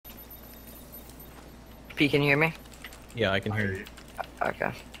P, can you hear me? Yeah, I can hear you.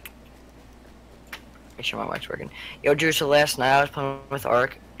 Okay. Make sure my mic's working. Yo, Drew, so last night I was playing with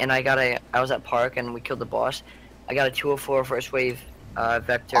Ark, and I was at Park, and we killed the boss. I got a 204 first wave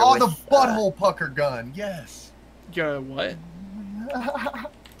vector. Oh, with, the butthole pucker gun, yes. Yo, what?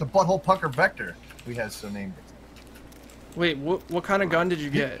 The butthole pucker vector. We had so named it. Wait, what kind of gun did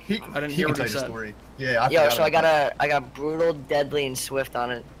you get? I didn't hear what you said. Story. Yeah, I got brutal, deadly, and swift on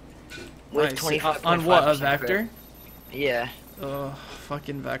it. With Nice. 25 On what, a vector? Yeah. Ugh,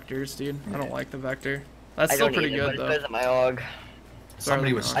 fucking vectors, dude. I don't like the vector. That's still pretty good, though. It's my AUG.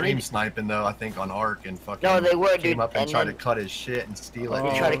 Somebody was stream sniping, though, I think, on Ark, and fucking no, they were, dude. came up and tried to cut his shit and steal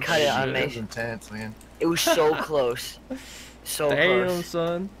it. He tried to cut it on me. It was intense, man. It was so close. So Damn, close.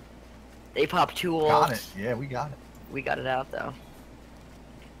 son. They popped 2 ults. Got it. Yeah, we got it. We got it out, though.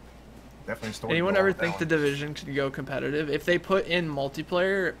 Definitely a story. Anyone ever think the Division could go competitive? If they put in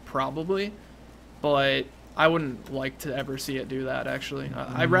multiplayer, probably. But I wouldn't like to ever see it do that, actually.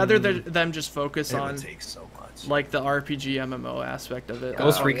 I'd rather them just focus on so much. like the RPG MMO aspect of it.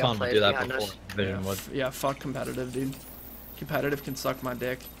 Ghost Recon would do that before Division Yeah, would. yeah, fuck competitive, dude. Competitive can suck my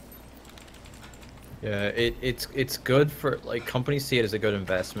dick. Yeah, it's good for, like, companies see it as a good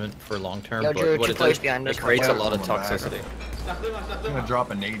investment for long term, Yo, but Drew, what two it players does, behind us. it creates a Watch lot of out. toxicity. I'm gonna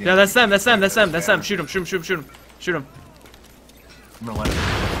drop a nade in. Yeah, that's them. That's them. Shoot him. Shoot him. I'm gonna let it.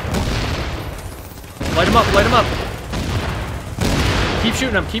 Light him up. Keep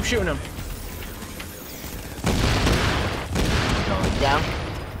shooting him. Down.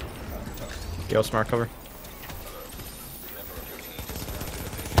 Yo, smart cover.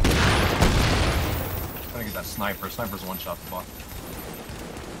 Trying to get that sniper. Sniper's one shot the bot.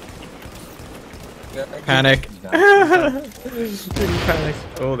 Panic. He's down. Panic.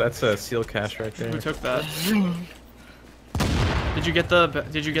 Oh, that's a seal cache right there. Who took that? Did you get the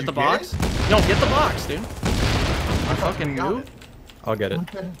box? Get No, get the box, dude. I fucking got knew. it. I'll get it.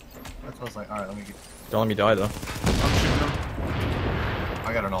 That's what I was like. Alright, let me get. Don't let me die though. I'm shooting him.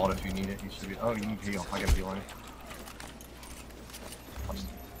 I got an ult if you need it. You should be. Oh, you need heal. I got heal on you.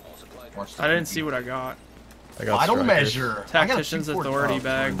 Watch the I didn't PvP. see what I got. I got I don't Striker. measure. Tactician's I got a 2-4 Authority drop.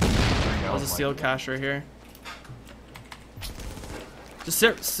 bag. That There's a steel cache right here.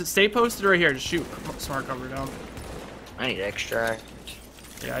 Just stay posted right here. Just shoot smart cover down. I need extract.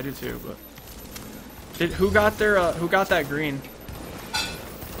 Yeah, I do too. But who got that green?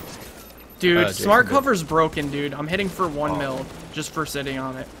 Dude, Jason smart did. cover's broken, dude. I'm hitting for 1 mil just for sitting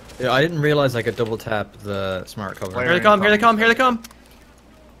on it. Yeah, I didn't realize I could double tap the smart cover. Where? Here they come.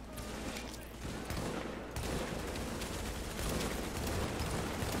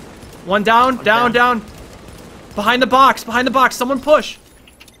 One down. Behind the box. Someone push,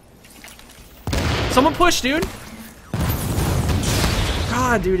 dude.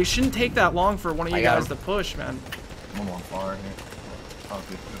 God, dude, it shouldn't take that long for one of you guys to push, man. I'm on fire here. Oh,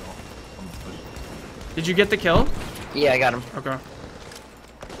 good. I'm gonna push. Did you get the kill? Yeah, I got him. Okay.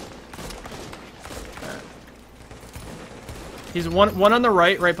 He's one on the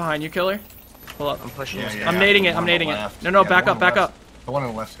right behind you, killer. Pull up. I'm pushing. Yeah, this yeah. guy. I'm nading it. One on the left. No, Yeah, back one up. on the left. The one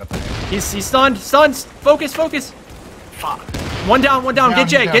on the left's got the hand. He's stunned. Focus. Fuck. One down. Get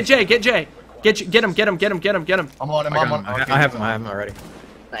Jay. Down. Get him. I'm on him. I have him already.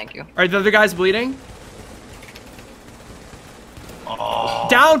 Thank you. Alright, the other guy's bleeding. Oh.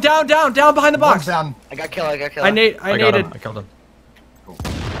 Down behind the box. One's down. I got killed. I got naded. him. I killed him. Cool.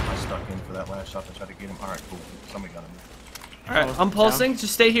 I stuck in for that last shot to try to get him. Alright, cool. Somebody got him. Alright, I'm pulsing.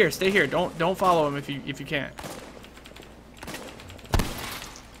 Just stay here. Don't follow him if you can't.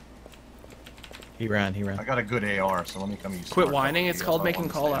 He ran. I got a good AR, so let me come use. Quit smart whining. cover It's for you called guys.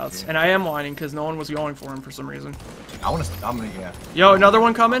 making I wanna callouts, stay and I am whining because no one was going for him for some reason. I'm gonna, yeah. Yo, another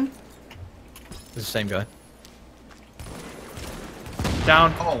one coming. This is the same guy.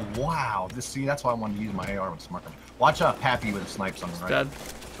 Down. Oh wow! See, that's why I wanted to use my AR with smart cover. Watch out, Pappy with the snipes on the right. Dead.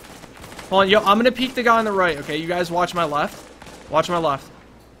 Hold on, yo, I'm gonna peek the guy on the right. Okay, you guys watch my left. Another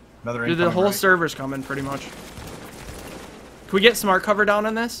Dude, the incoming whole right. server's coming pretty much. Can we get smart cover down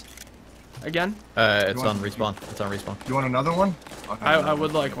on this? Again? It's on respawn. You want another one? Okay, I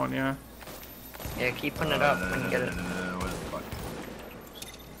would like one, yeah. Yeah, keep putting it up. We can get it. What is the fuck?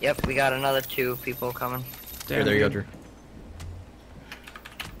 Yep, we got another 2 people coming. Here, there you go, Drew.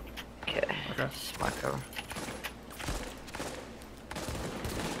 Okay. Okay. Smart cover.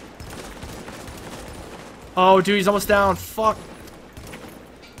 Oh, dude, he's almost down. Fuck.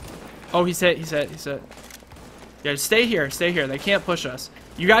 Oh, he's hit. Yeah, stay here. They can't push us.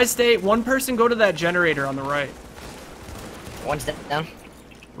 You guys stay. One person go to that generator on the right. One's down.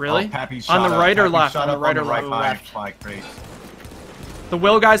 Really? Oh, Pappy On the right or Pappy left? shot On the up right or right left? by crates. The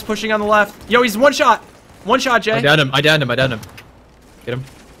Will guy's pushing on the left. Yo, he's one shot. One shot, Jay. I downed him. I downed him. I downed him. Get him.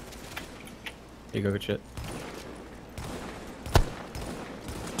 Here you go, good shit.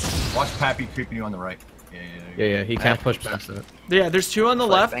 Watch Pappy creeping you on the right. Yeah. He can't push past it. Yeah, there's 2 on the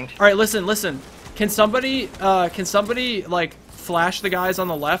left. All right, listen. Can somebody like flash the guys on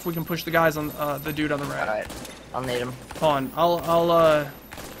the left? We can push the guys on the dude on the right. All right, I'll need him. Hold on.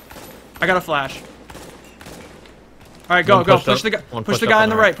 I got a flash. All right, go. Push the guy on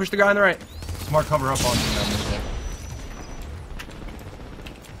the right. Push the guy on the right. Smart cover up on you.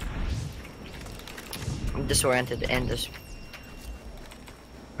 I'm disoriented and just.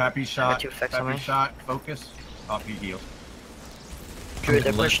 Pappy shot. two effects on me. Pappy shot. Focus. Off you heal. Drew,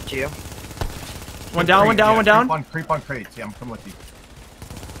 they're pushing to you. One down. Creep on crates. Yeah, I'm coming with you.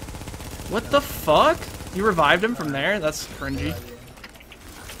 What the fuck? You revived him from there? That's cringy.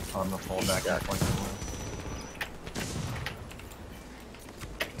 I'm gonna fall back.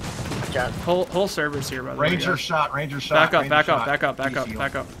 Watch out. Whole server's here, by the way. Ranger shot. Back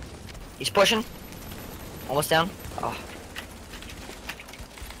up. He's pushing. Almost down. Oh.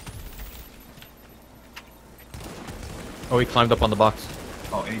 Oh, he climbed up on the box.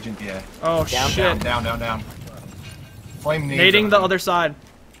 Oh, agent, yeah. Oh, Down, shit. Down. Flame nades. Nading the other side.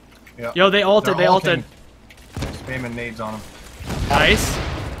 Yep. Yo, they ulted. Spamming nades on him. Nice.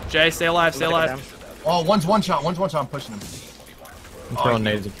 Jay, stay alive. Oh, one's one shot. I'm pushing him. I'm throwing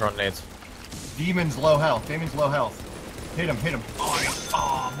nades. Demon's low health. Hit him.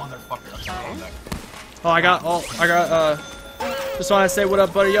 Oh, motherfucker. Oh, I got. Just want to say what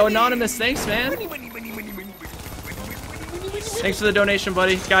up, buddy. Yo, Anonymous, thanks, man. Thanks for the donation,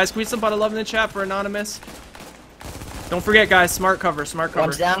 buddy. Guys, squeeze some butt of love in the chat for Anonymous. Don't forget, guys, smart cover.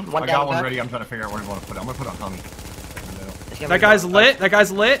 One's down. I got one ready. I'm trying to figure out where I want to put it. I'm gonna put it on Hummy. That guy's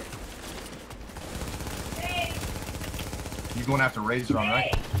lit. You going after Razor on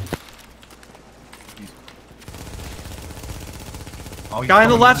right? Oh, Guy on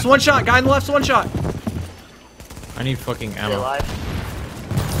the left's one shot. I need fucking They're ammo. alive.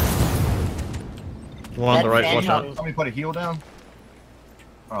 One on the right, one shot. Somebody put a heal down?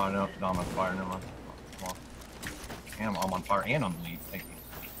 Oh, no, I'm on fire. Never mind. Damn, I'm on fire and I'm bleed. Thank you.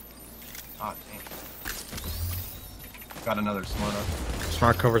 Ah, damn. Got another smart up.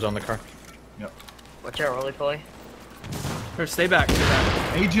 Smart cover's on the car. Yep. Watch out, roly poly. Here, stay back.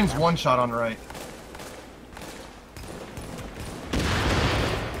 Agent's one shot on the right.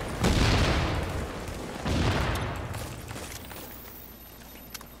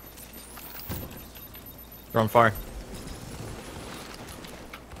 They're on fire.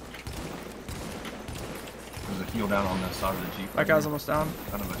 There's a heal down on the side of the Jeep. That guy's almost down.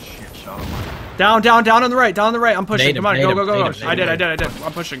 Kind of a shit shot on mine. Down on the right. I'm pushing. Nade Come on, him, go. nade him. I did.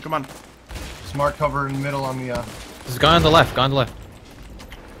 I'm pushing. Come on. Smart cover in the middle on the, There's a guy on the left.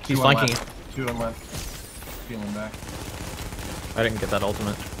 He's flanking it. 2 on left. Feeling back. I didn't get that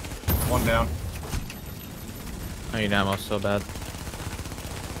ultimate. 1 down. I need ammo so bad.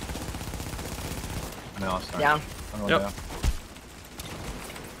 No, sorry. Down. Yep.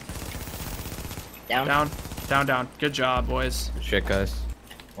 Down. Good job, boys. Good shit, guys.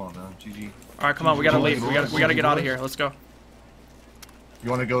 Well done. GG. All right, come on. We gotta leave. We gotta get out of here. Let's go. You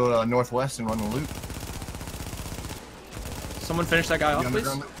want to go northwest and run the loop? Someone finish that guy off, please.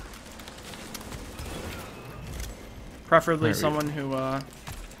 Preferably someone who.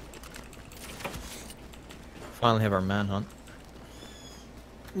 Finally have our manhunt.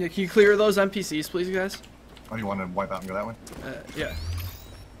 Yeah, can you clear those NPCs, please, guys? Oh, you want to wipe out and go that way? Yeah.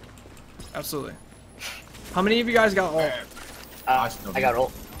 Absolutely. How many of you guys got ult? I got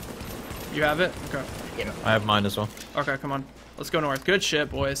ult. You have it? Okay. Yeah. I have mine as well. Okay, come on. Let's go north. Good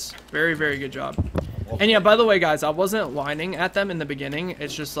shit, boys. Very, very good job. And yeah, by the way, guys, I wasn't whining at them in the beginning.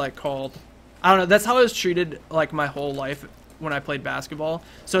 It's just like called... I don't know. That's how I was treated like my whole life when I played basketball.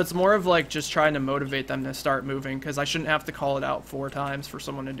 So it's more of like just trying to motivate them to start moving because I shouldn't have to call it out 4 times for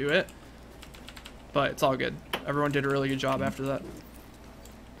someone to do it. But it's all good. Everyone did a really good job after that.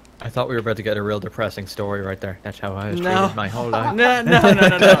 I thought we were about to get a real depressing story right there. That's how I was No. treated my whole life. No.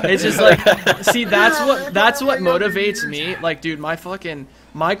 It's just like, see, that's what motivates me. Like, dude,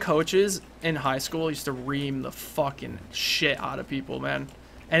 my coaches in high school used to ream the fucking shit out of people, man.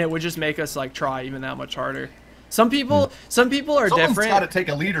 And it would just make us like try even that much harder. Some people are Someone's different. got to take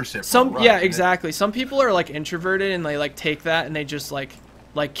a leadership. Yeah, exactly. Some people are like introverted and they like take that and they just like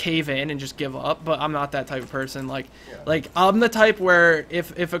cave in and just give up. But I'm not that type of person. Like I'm the type where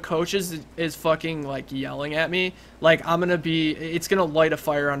if a coach is fucking like yelling at me, like it's gonna light a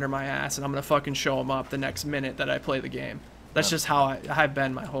fire under my ass and I'm gonna fucking show them up the next minute that I play the game. That's just how I've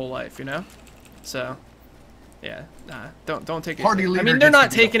been my whole life, you know. So Yeah, nah, don't take it. Party I leader mean, they're gets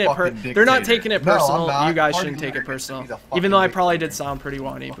not to be the taking it fucking they're not dictator. taking it No, I'm personal. not. You guys Party shouldn't take leader it gets to be personal. the fucking Even though I probably did dictator. sound pretty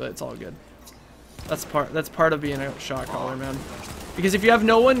whiny, but it's all good. That's part of being a shot caller, man. Because if you have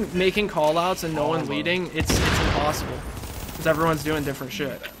no one making call outs and no one leading, it's impossible. Because everyone's doing different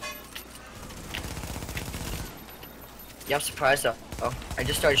shit. Yeah, I'm surprised though. Oh, I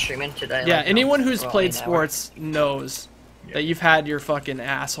just started streaming today. Yeah, like, anyone who's well, played an hour. sports knows that you've had your fucking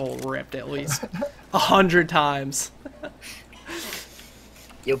asshole ripped at least 100 times.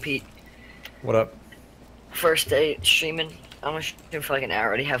 Yo, Pete. What up? First day streaming. I'm gonna stream for like an hour.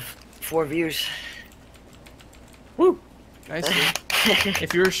 Already have 4 views. Woo! Nice, dude.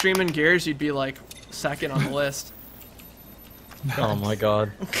 If you were streaming Gears, you'd be like second on the list. Oh my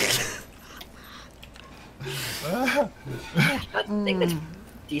god. I think that's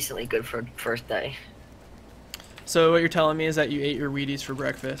decently good for first day. So what you're telling me is that you ate your Wheaties for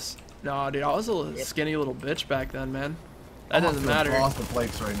breakfast? No, dude, I was a skinny little bitch back then, man. That doesn't matter. I'm off the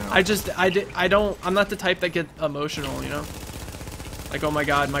plates right now. I'm not the type that get emotional, you know? Like, oh my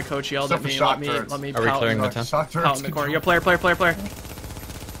god, my coach yelled at me, let me Are we pout, clearing the tent? pout in the corner. Yo, player.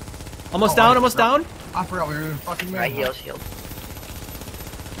 Almost down, almost down. I forgot we were in fucking Right, manhunt. healed.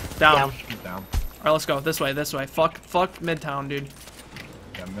 Down. Keep down. Alright, let's go. This way. Fuck Midtown, dude.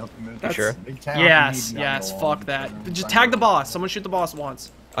 Yeah, milk. You sure? Big town, Yes, you need yes, to go fuck on. that. Just tag the boss. Someone shoot the boss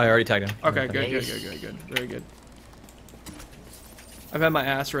once. I already tagged him. Okay, good. Nice. Very good. I've had my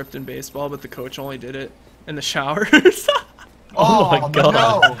ass ripped in baseball, but the coach only did it in the showers. Oh my god.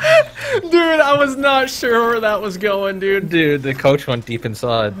 No. Dude, I was not sure where that was going, dude. Dude, the coach went deep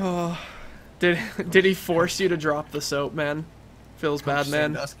inside. Oh, did he force you to drop the soap, man? Feels bad,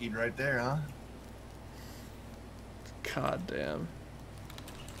 man. Sandusky right there, huh? God damn.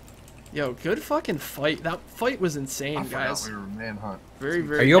 Yo, good fucking fight. That fight was insane, I forgot guys. we were manhunt. Very.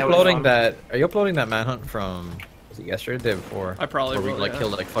 Are you That was uploading fun. that? Are you uploading that manhunt from? Was it yesterday or the day before? I probably Where we will, like yeah.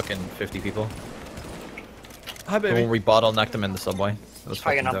 killed like fucking 50 people. Hi, The one baby. we bottlenecked them in the subway. That was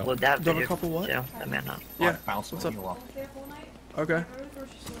Probably fucking gonna dope. upload that Do you have a video. couple what? Yeah, that man not. Yeah. Bounce What's the up? wheel off. Okay.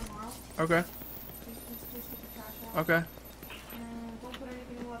 Okay. Okay. Don't put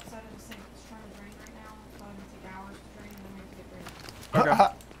anything on the left side of the sink. It's trying to drain right now. It's probably gonna take hours to drain, and then we have to get ready. Okay.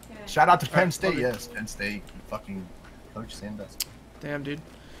 Yeah. Shout out to Penn Alright, State, okay. yes. Penn State, fucking Coach Sandusky. Damn, dude.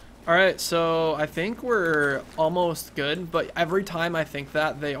 Alright, so I think we're almost good, but every time I think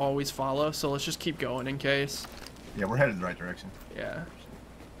that, they always follow, so let's just keep going in case. Yeah, we're headed the right direction. Yeah.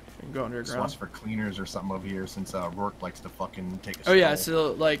 We can go Just watch underground. for cleaners or something over here since Rourke likes to fucking take a Oh yeah,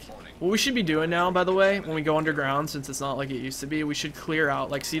 stroll. so like, what we should be doing now, by the way, when we go underground, since it's not like it used to be, we should clear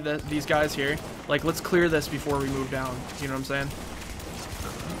out, like, see these guys here? Like, let's clear this before we move down, you know what I'm saying?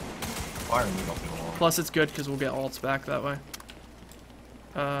 Firing we don't get along. Plus, it's good because we'll get alts back that way.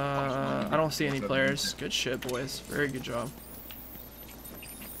 I don't see any players. Good shit, boys. Very good job.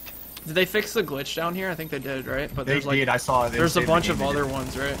 Did they fix the glitch down here? I think they did, right? But They there's like did, I saw it. They there's a saved the bunch game, of they other did.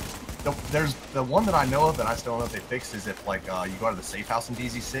 ones, right? There's the one that I know of that I still don't know if they fixed is if like you go to the safe house in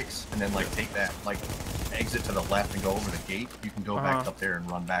DZ6 and then like take that like exit to the left and go over the gate, you can go back up there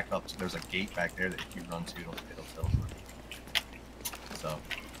and run back up. So there's a gate back there that if you run to, it'll tell. So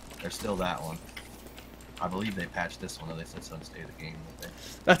there's still that one. I believe they patched this one, though they said some stay of the game.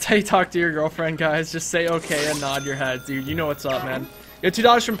 That's how you talk to your girlfriend, guys. Just say okay and nod your head, dude. You know what's up, man. Yo,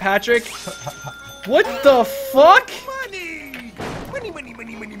 $2 from Patrick. What the fuck?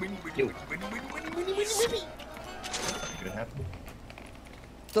 Could it happen?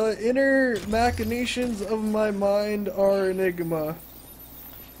 The inner machinations of my mind are enigma.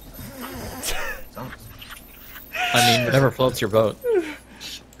 Sounds- I mean, whatever floats your boat.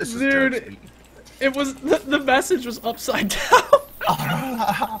 This is Dude. Dirk speaking. It was the message was upside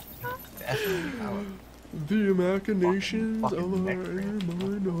down. The machinations of Fucking my neck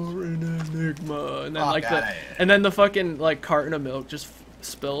mind are an enigma. And then Fuck like outta here. and then the fucking like carton of milk just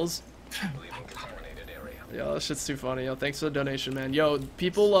spills. Yo, that shit's too funny. Yo, thanks for the donation, man. Yo,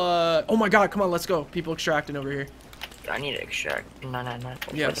 people, oh my god, come on, let's go. People extracting over here. I need to extract. No. Yeah,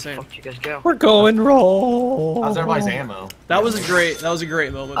 Where the same. fuck did you guys go? We're going raw. How's everybody's ammo? That was a great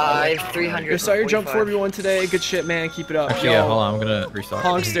moment. by the I way. have 300. Yo, saw your jump 4v1 today. Good shit, man. Keep it up. Actually, Yo, yeah, hold on. I'm gonna restock.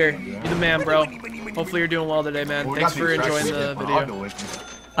 Hongster, you're the man, bro. Hopefully you're doing well today, man. Well, we Thanks got for extraction enjoying the kit, but I'll video. go with you.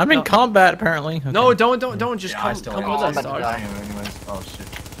 I'm in No. combat apparently. Okay. No, don't. Just Yeah, I come still with am. us, I'm about to dog. die. I am anyways. Oh shit.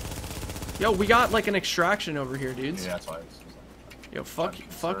 Yo, we got like an extraction over here, dudes. Yeah, that's why. Yo, fuck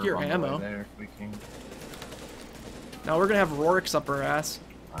your ammo. There, if we can. Now we're gonna have Rorik's up our ass.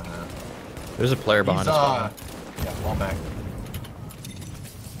 I know. There's a player behind He's, us. yeah, fall back.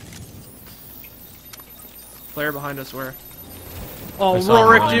 Player behind us, where? Oh, I saw him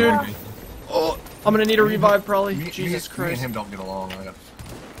Rorik, behind dude. me. Oh, I'm gonna need a revive probably. Me Jesus and Christ. him don't get along.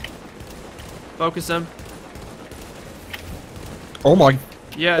 Focus him. Oh my.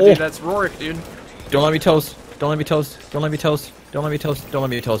 Yeah, Oh. dude, that's Rorik, dude. Don't let me toast. Don't let me toast. Don't let me toast. Don't let me toast. Don't let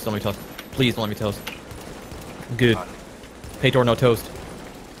me toast. Don't let me toast. Please don't let me toast. Good. Paytor, no toast.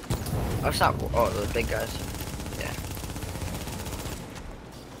 Oh, it's not. Oh, the big guys. Yeah.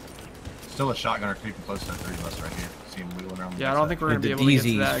 Still a shotgunner creeping close to the three of us right here. See him wheeling around. Yeah, I don't think we're gonna The be able to get to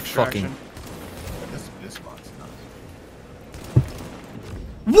DZ that extraction. fucking- This spot's nuts.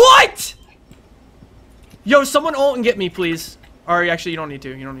 What? Yo, someone ult and get me, please. Or actually, you don't need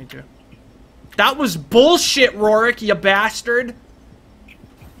to. You don't need to. That was bullshit, Rorik, you bastard.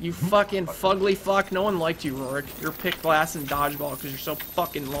 You fucking fugly fuck. No one liked you, Rorik. You're pick glass and dodgeball because you're so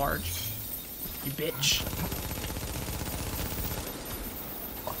fucking large. You bitch.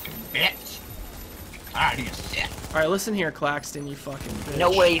 Fucking bitch. Alright, you shit. Alright, listen here, Claxton, you fucking bitch.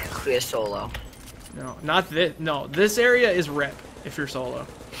 No way you can clear solo. No, not this. No, this area is rip if you're solo.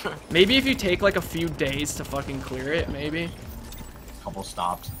 Maybe if you take like a few days to fucking clear it, maybe. Couple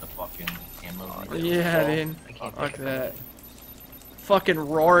stops at the fucking ammo. Yeah, dude. I can't Fuck think of that. Fucking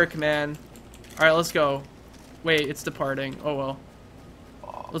Rorik, man. Alright, let's go. Wait, it's departing. Oh well.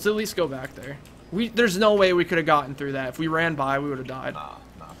 Let's at least go back there. There's no way we could have gotten through that. If we ran by, we would have died. Nah.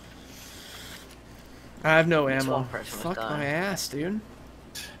 I have no It's ammo. one person was Fuck dying. my ass, dude.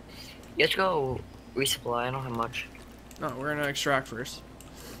 Let's go resupply. I don't have much. No, we're gonna extract first.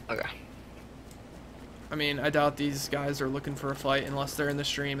 Okay. I mean, I doubt these guys are looking for a fight unless they're in the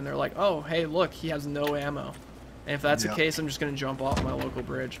stream and they're like, oh, hey, look, he has no ammo. And if that's the Yeah. case, I'm just gonna jump off my local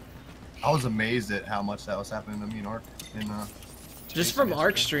bridge. I was amazed at how much that was happening to me in Ark. Just from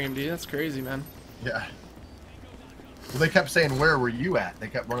Arc stream, dude. That's crazy, man. Yeah. Well, they kept saying, "Where were you at?" They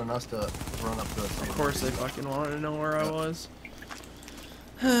kept running us to run up to us. Of course they fucking wanted to know where I was.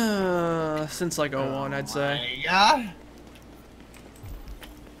 Since like 01, I'd say. Yeah.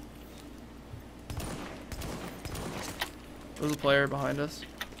 There's a player behind us.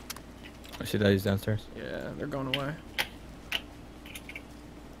 I see that he's downstairs. Yeah, they're going away.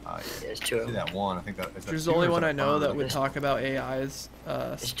 There's two of See them. that one? I think that is that There's two the only or is one that I know one? that would talk about AI's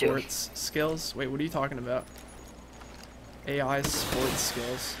There's two. sports skills. Wait, what are you talking about? AI's sports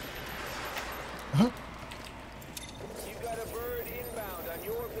skills.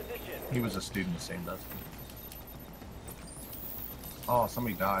 He was a student, the same does. Oh,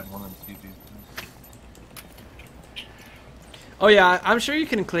 somebody died. One of them two dudes. Oh yeah, I'm sure you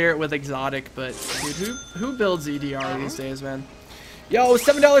can clear it with exotic, but dude, who builds EDR these days, man? Yo,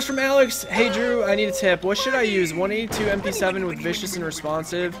 $7 from Alex. Hey Drew, I need a tip. What should I use? 182 MP7 with vicious and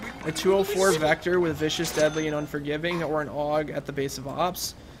responsive, a 204 vector with vicious, deadly, and unforgiving, or an AUG at the base of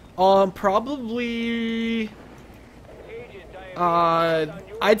ops? Probably.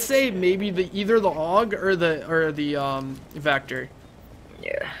 I'd say maybe either the AUG or the vector.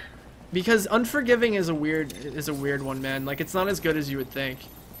 Yeah. Because unforgiving is a weird one, man. Like it's not as good as you would think.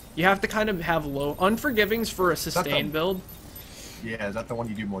 You have to kind of have low unforgiving's for a sustain build. Yeah, is that the one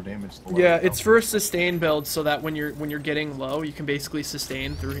you do more damage? Yeah, it's for a sustain build, so that when you're getting low, you can basically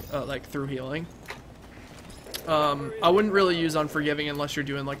sustain through through healing. I wouldn't really use unforgiving unless you're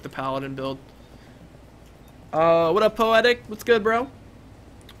doing like the paladin build. What up, Poetic? What's good, bro?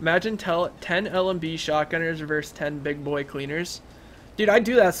 Imagine 10 LMB shotgunners versus 10 big boy cleaners. Dude, I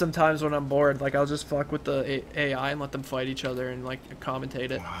do that sometimes when I'm bored. Like, I'll just fuck with the AI and let them fight each other and, like, commentate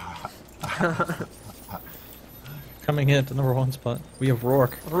it. Coming in at the #1 spot, we have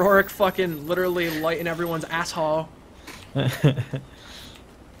Rourke. Rorik fucking literally lighting everyone's asshole.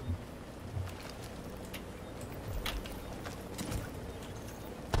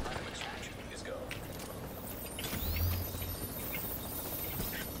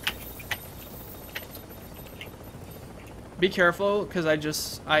 Be careful, because I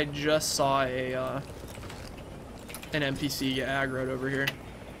just saw a an NPC get aggroed over here.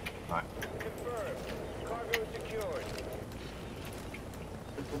 Alright.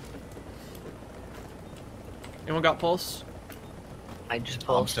 Anyone got pulse? I just I'm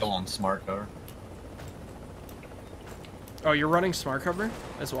pulled. still on smart cover. Oh, you're running smart cover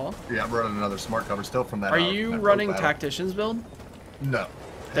as well? Yeah, I'm running another smart cover still from that. Are you that running road battle. tactician's build? No.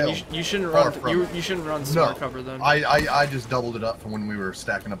 Then Hell, you shouldn't far run. from it. You shouldn't run smart No. cover then. I just doubled it up from when we were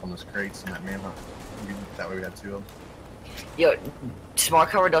stacking up on those crates and that manhunt. That way we had two of them. Yo, smart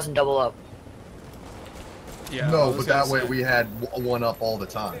cover doesn't double up. Yeah. I No, was but gonna that way say. we had one up all the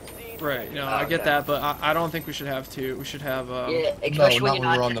time. Right. No, I get Okay. that, but I don't think we should have two. We should have. Yeah, No, especially not when when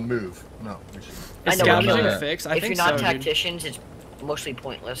you're we're not. on the move. No, we should. I Is know, but scavenging I'm a fix? I if think you're not so, dude. tacticians, it's mostly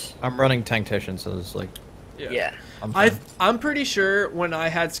pointless. I'm running Tactician, so it's like Yeah. I'm pretty sure when I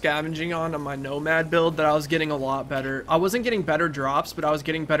had scavenging on my Nomad build that I was getting a lot better. I wasn't getting better drops, but I was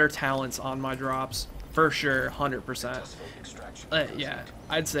getting better talents on my drops. For sure, 100%. Yeah,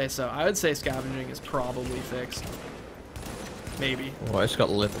 I'd say so. I would say scavenging is probably fixed. Maybe. Oh, I just got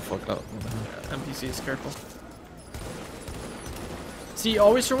lit the fuck up. NPCs, careful. See, you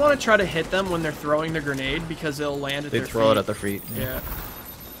always want to try to hit them when they're throwing the grenade because it'll land at their feet. They throw it at their feet. Yeah.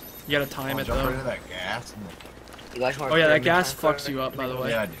 You gotta time it jump though. right into that gas. You guys want Oh yeah, that gas fucks you up, by the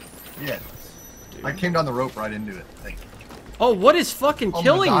way. Yeah, I do. Yeah. I came down the rope right into it. Thank you. Oh, what is fucking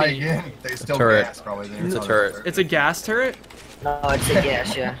killing me? Again. They still turret. gas probably there. It's a turret. It's a gas turret? No, it's a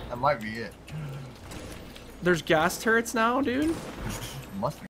gas, yeah. That might be it. There's gas turrets now, dude? Must be.